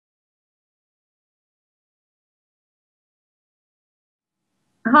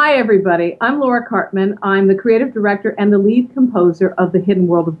Hi, everybody. I'm Laura Karpman. I'm the creative director and the lead composer of The Hidden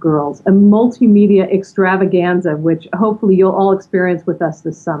World of Girls, a multimedia extravaganza, which hopefully you'll all experience with us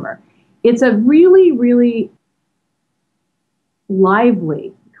this summer. It's a really, really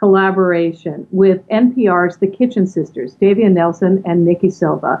lively collaboration with NPR's The Kitchen Sisters, Davia Nelson and Nikki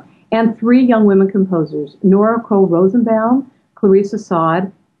Silva, and three young women composers, Nora Kroll Rosenbaum, Clarissa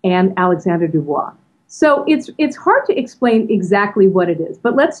Saad, and Alexandra Dubois. So it's hard to explain exactly what it is,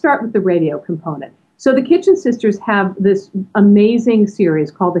 but let's start with the radio component. So the Kitchen Sisters have this amazing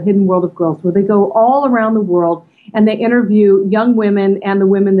series called The Hidden World of Girls, where they go all around the world and they interview young women and the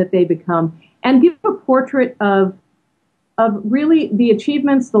women that they become and give a portrait of really the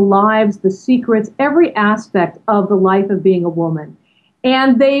achievements, the lives, the secrets, every aspect of the life of being a woman.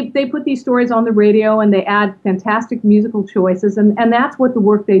 And they put these stories on the radio and they add fantastic musical choices. And that's what the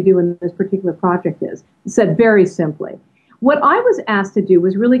work they do in this particular project is, said very simply. What I was asked to do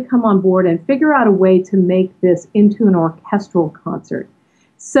was really come on board and figure out a way to make this into an orchestral concert.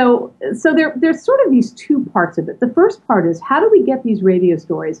 So there's sort of these two parts of it. The first part is, how do we get these radio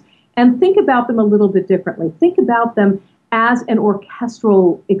stories and think about them a little bit differently? Think about them as an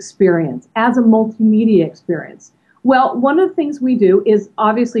orchestral experience, as a multimedia experience. Well, one of the things we do is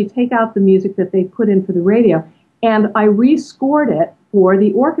obviously take out the music that they put in for the radio, and I rescored it for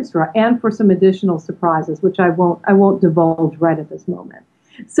the orchestra and for some additional surprises, which I won't divulge right at this moment.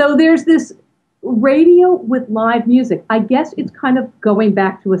 So there's this radio with live music. I guess it's kind of going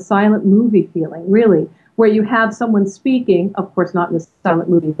back to a silent movie feeling, really, where you have someone speaking, of course not in a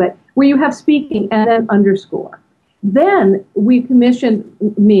silent movie, but where you have speaking and then underscore. Then we commissioned,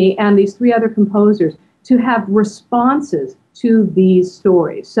 me and these three other composers, to have responses to these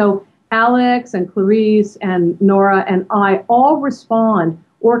stories. So Alex and Clarice and Nora and I all respond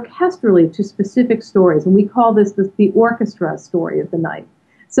orchestrally to specific stories, and we call this the orchestra story of the night.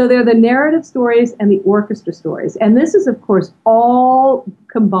 So they're the narrative stories and the orchestra stories. And this is, of course, all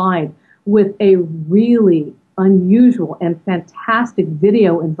combined with a really unusual and fantastic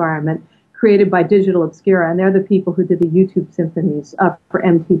video environment created by Digital Obscura, and they're the people who did the YouTube symphonies for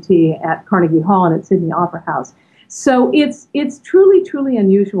MTT at Carnegie Hall and at Sydney Opera House. So it's truly, truly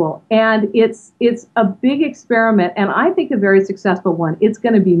unusual, and it's a big experiment, and I think a very successful one. It's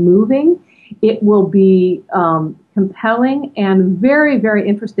going to be moving, it will be compelling, and very, very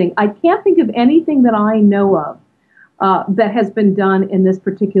interesting. I can't think of anything that I know of that has been done in this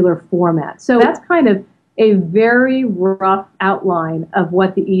particular format. So that's kind of a very rough outline of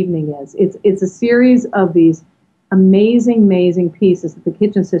what the evening is. It's a series of these amazing, amazing pieces that the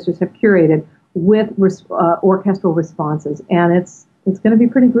Kitchen Sisters have curated with orchestral responses, and it's going to be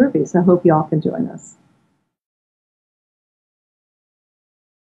pretty groovy. So I hope you all can join us.